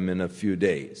observe them in a few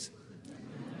days.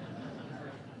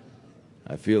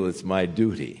 I feel it's my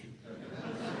duty.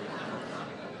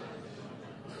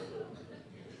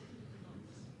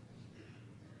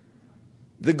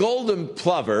 The golden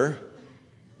plover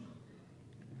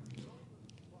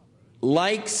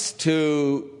likes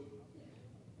to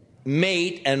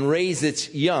mate and raise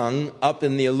its young up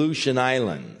in the Aleutian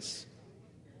Islands.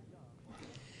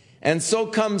 And so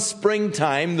come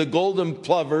springtime, the golden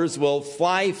plovers will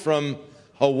fly from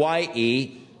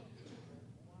Hawaii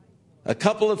a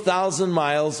couple of thousand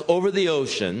miles over the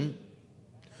ocean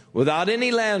without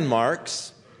any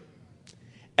landmarks,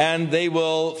 and they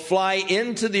will fly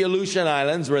into the Aleutian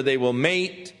Islands where they will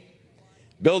mate,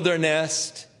 build their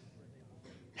nest,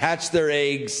 hatch their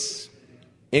eggs,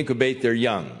 incubate their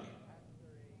young.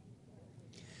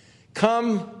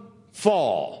 Come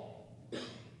fall,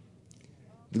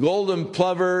 the golden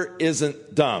plover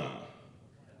isn't dumb.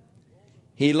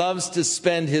 He loves to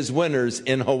spend his winters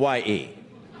in Hawaii.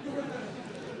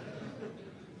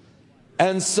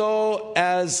 And so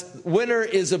as winter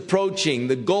is approaching,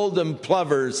 the golden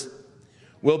plovers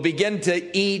will begin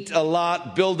to eat a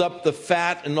lot, build up the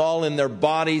fat and all in their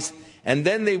bodies, and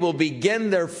then they will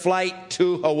begin their flight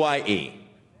to Hawaii.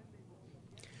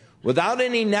 Without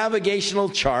any navigational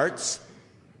charts,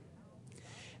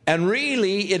 and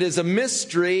really it is a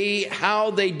mystery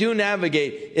how they do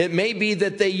navigate. It may be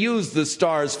that they use the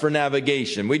stars for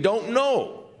navigation. We don't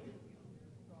know.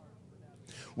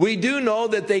 We do know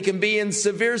that they can be in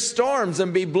severe storms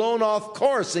and be blown off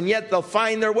course, and yet they'll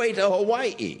find their way to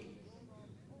Hawaii.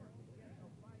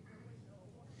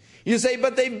 You say,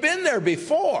 but they've been there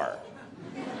before.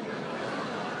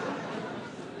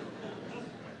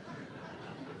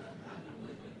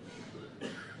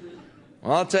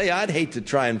 Well, I'll tell you, I'd hate to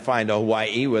try and find a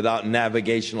Hawaii without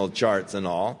navigational charts and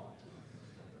all,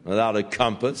 without a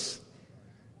compass.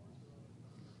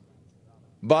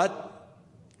 But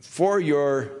for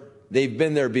your they've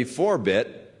been there before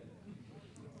bit,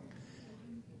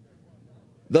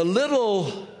 the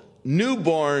little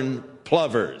newborn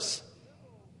plovers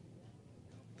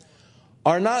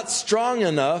are not strong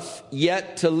enough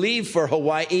yet to leave for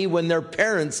Hawaii when their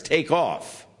parents take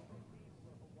off.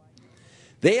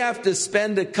 They have to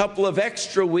spend a couple of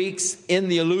extra weeks in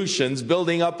the Aleutians,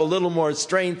 building up a little more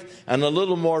strength and a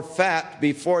little more fat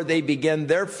before they begin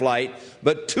their flight.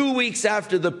 But 2 weeks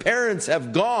after the parents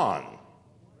have gone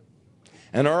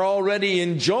and are already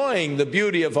enjoying the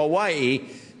beauty of Hawaii,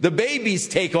 the babies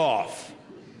take off,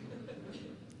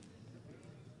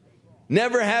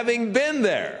 never having been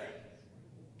there.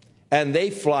 And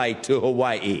they fly to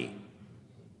Hawaii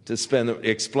to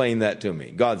explain that to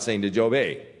me. God saying to Job,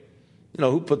 hey, you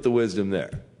know, who put the wisdom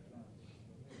there?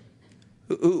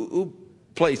 who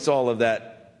placed all of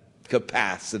that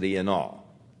capacity and all?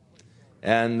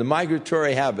 And the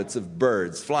migratory habits of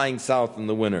birds, flying south in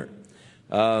the winter.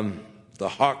 The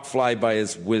hawk fly by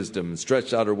his wisdom and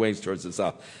stretch out her wings towards the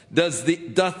south. Doth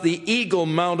the eagle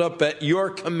mount up at your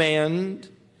command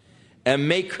and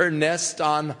make her nest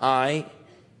on high?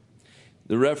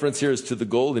 The reference here is to the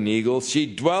golden eagle. She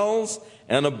dwells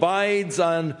and abides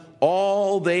on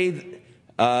all they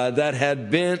that had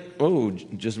been. Oh,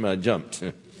 just a minute, I jumped.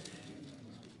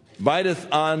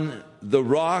 Bideth on the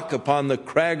rock, upon the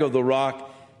crag of the rock,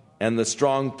 and the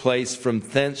strong place. From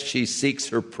thence she seeks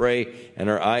her prey, and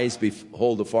her eyes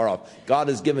behold afar off. God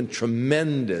has given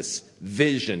tremendous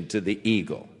vision to the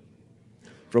eagle.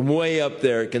 From way up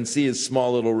there, it can see his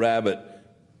small little rabbit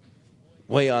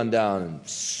way on down and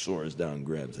soars down and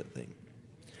grabs that thing.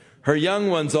 Her young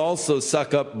ones also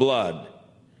suck up blood,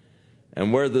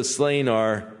 and where the slain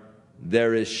are,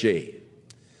 there is she.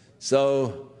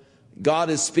 So God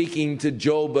is speaking to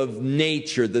Job of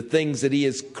nature, the things that he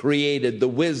has created, the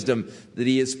wisdom that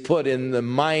he has put in the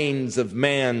minds of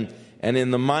man and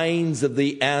in the minds of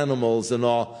the animals and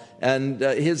all, and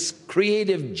his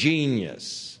creative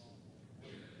genius.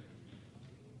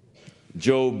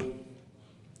 Job,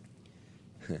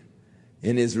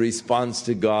 in his response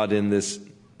to God in this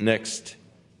next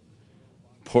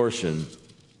portion,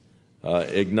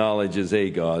 acknowledges,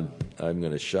 hey, God, I'm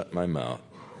going to shut my mouth.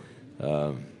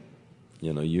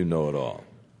 You know it all.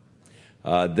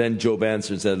 Then Job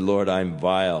answered and said, Lord, I'm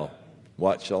vile.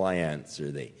 What shall I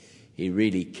answer thee? He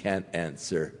really can't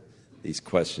answer these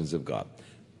questions of God.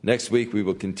 Next week we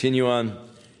will continue on.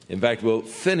 In fact, we'll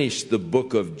finish the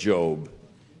book of Job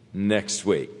next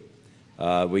week.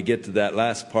 We get to that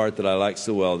last part that I like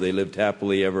so well. They lived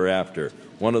happily ever after.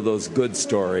 One of those good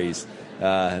stories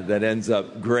that ends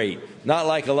up great. Not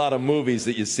like a lot of movies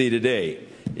that you see today,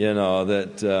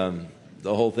 that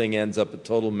the whole thing ends up a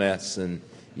total mess and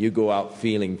you go out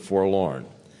feeling forlorn.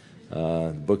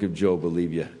 The book of Job will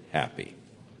leave you happy.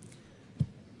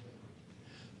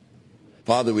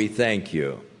 Father, we thank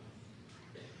you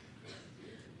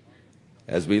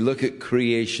as we look at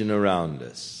creation around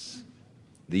us,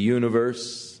 the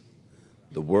universe,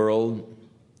 the world,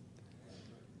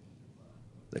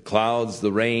 the clouds,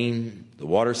 the rain, the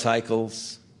water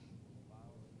cycles.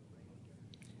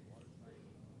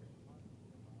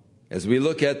 As we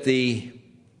look at the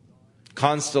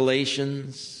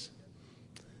constellations,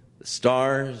 the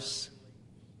stars,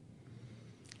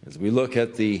 as we look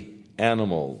at the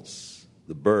animals,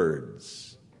 the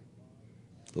birds,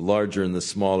 the larger and the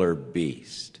smaller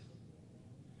beast,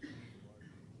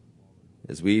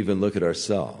 as we even look at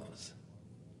ourselves,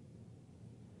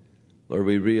 Lord,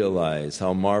 we realize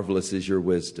how marvelous is your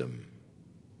wisdom,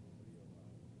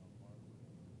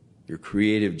 your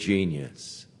creative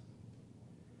genius,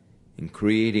 in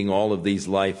creating all of these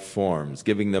life forms,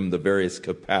 giving them the various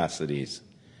capacities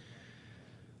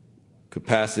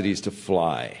to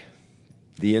fly,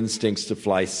 the instincts to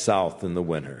fly south in the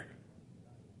winter,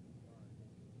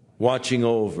 watching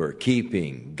over,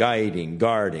 keeping, guiding,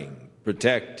 guarding,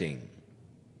 protecting.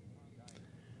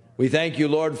 We thank you,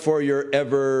 Lord, for your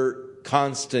ever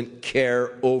constant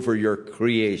care over your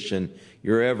creation,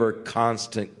 your ever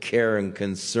constant care and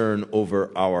concern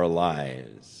over our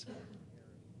lives.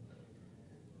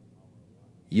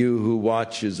 You who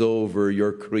watches over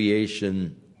your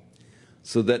creation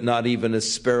so that not even a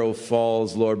sparrow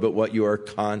falls, Lord, but what you are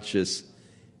conscious.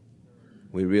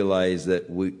 We realize that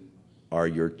we are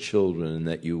your children and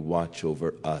that you watch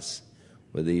over us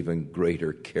with even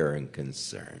greater care and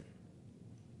concern.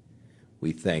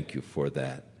 We thank you for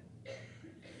that.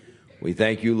 We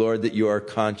thank you, Lord, that you are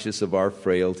conscious of our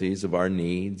frailties, of our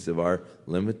needs, of our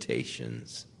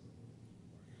limitations,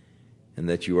 and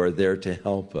that you are there to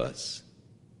help us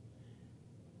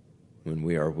when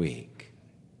we are weak,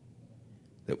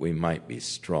 that we might be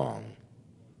strong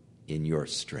in your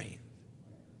strength.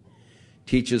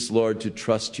 Teach us, Lord, to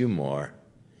trust you more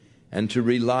and to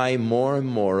rely more and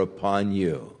more upon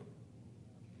you.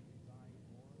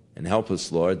 And help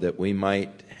us, Lord, that we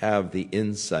might have the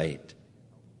insight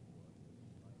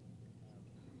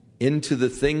into the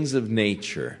things of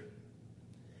nature,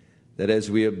 that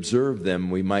as we observe them,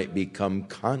 we might become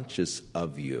conscious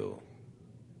of you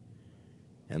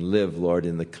and live, Lord,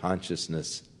 in the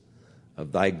consciousness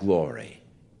of thy glory,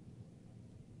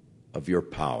 of your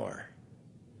power,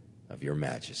 of your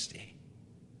majesty.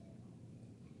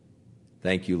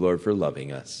 Thank you, Lord, for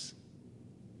loving us,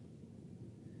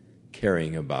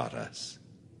 caring about us,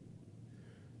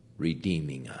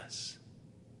 redeeming us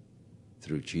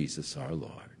through Jesus our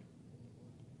Lord.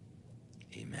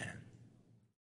 Amen.